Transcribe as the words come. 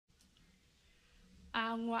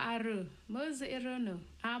Angwaru muzirunu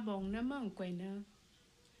abong na Nkwen.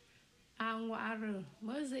 Angwaru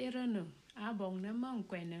muzirunu abong na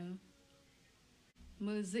Nkwen.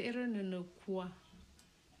 Muzirunu no kwa.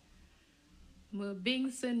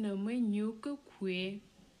 Mubingse na mnyuku kwe.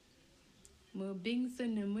 Mubingse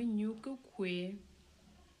na mnyuku kwe.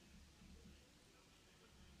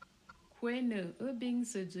 Kwene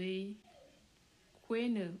ubingse dwe.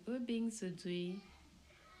 Kwene ubingse dwe.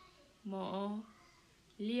 Mo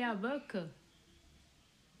liabeke.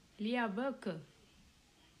 Liabeke.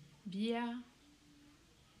 Bia.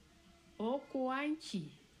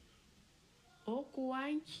 Okuanchi.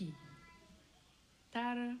 Okuanchi.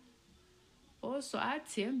 Tara. Oso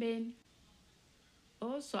atiemben.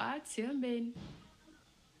 Oso atiemben.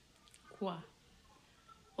 Kwa.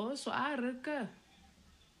 Oso areke.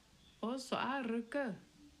 Oso areke.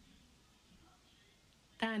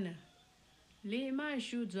 Tana. Lima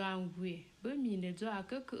shu dwangwe. Bemine dwa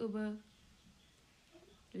kekebe.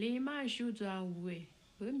 Lima shu dwangwe.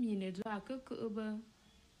 Bemine dwa kekebe.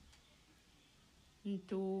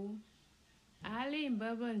 Nto. Ali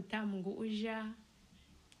mbebe ntam ngu uja.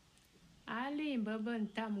 Ali mbebe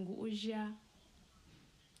ntam ngu uja.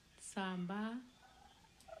 Samba.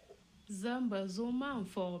 Zamba zoma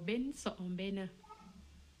mfo ben so ombena.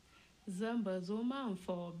 Zamba zoma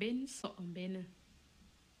mfo ben so ombena.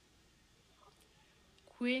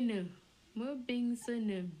 Kwene me bingse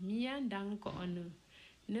ne miandang ko onu.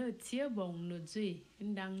 Ne tie bong no zwe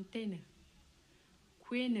ndang tene.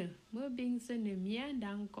 Kwene me bingse ne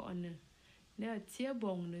miandang ko onu. Ne tie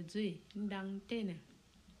bong no zwe ndang tene.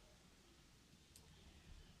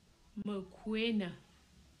 Me kwene.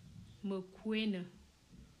 Me kwene.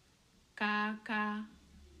 Kaka.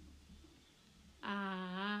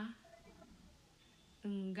 A.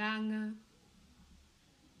 Nganga.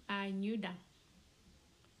 Anyuda.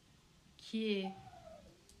 Kie.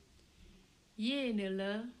 Ye ne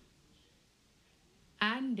le.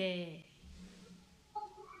 Ande.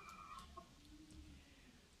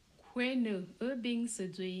 Kwene ubing se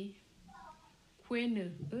dwe.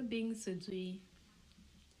 Kwene ubing se dwe.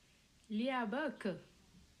 Liabeke.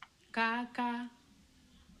 Kaka.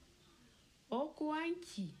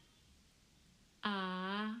 Okuanchi.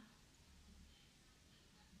 A.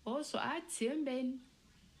 Oso atiemben.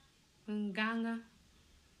 Nganga.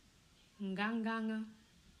 Nganganga.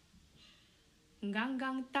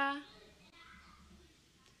 Ngangangta.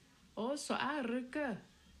 Oso areke.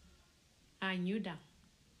 Anyuda.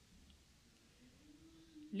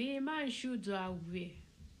 Lima shu dwa we.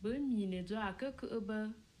 Bemine dwa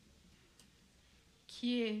kekebe.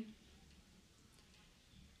 Kie.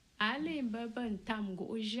 Ali mbebe ntam ngu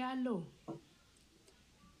ujalo.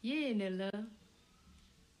 Ye ne le.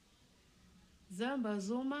 Zamba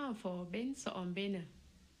zoma mfo ben so ombena.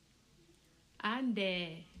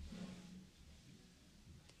 Ande.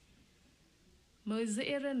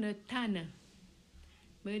 Mezere ne tana.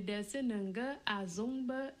 Medese nenge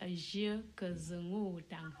azongbe aje kezengu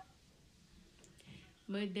dang.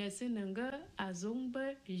 Medese nenge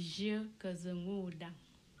azongbe aje kezengu dang.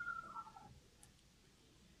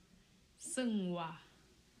 Sengwa.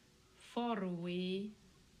 Forwe.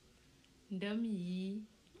 Ndem yi.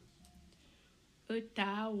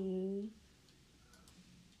 Etawu.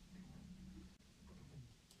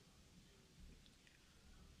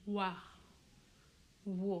 Wa.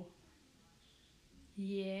 Wo.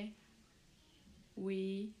 Ye.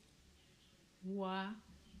 We. Wa.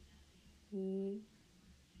 Wu.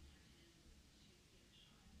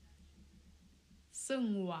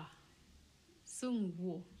 Sengwa.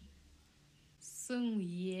 Sengwo. Seng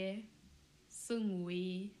ye. Seng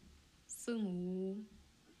we. Seng wu.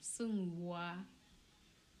 Seng wa.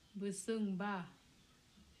 Beseng ba.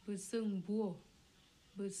 Beseng bo.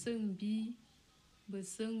 Beseng bi.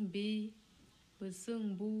 Beseng be.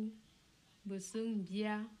 Beseng bu. Beseng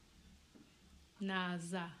bia.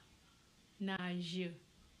 Naza. Naje.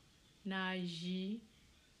 Naji.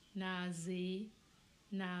 Naze.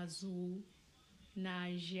 Nazu.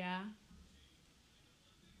 Naja.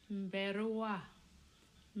 Mberewa.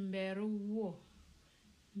 Mberewo.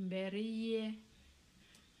 Mbereye.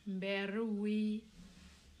 Mberewi.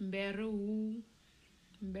 Mberewu.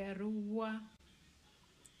 Mberewa.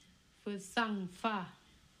 Fesang fa.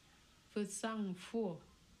 Fesang fo.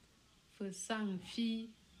 Fesang fi.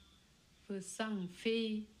 Fesang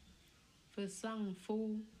fe. Fesang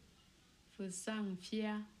fo. Fesang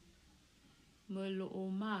fia. Melo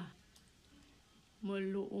oma.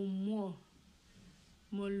 Melo omo.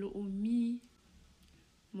 Melo omi.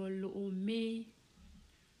 Melo ome.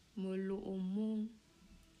 Melo omo.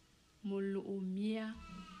 Melo omia.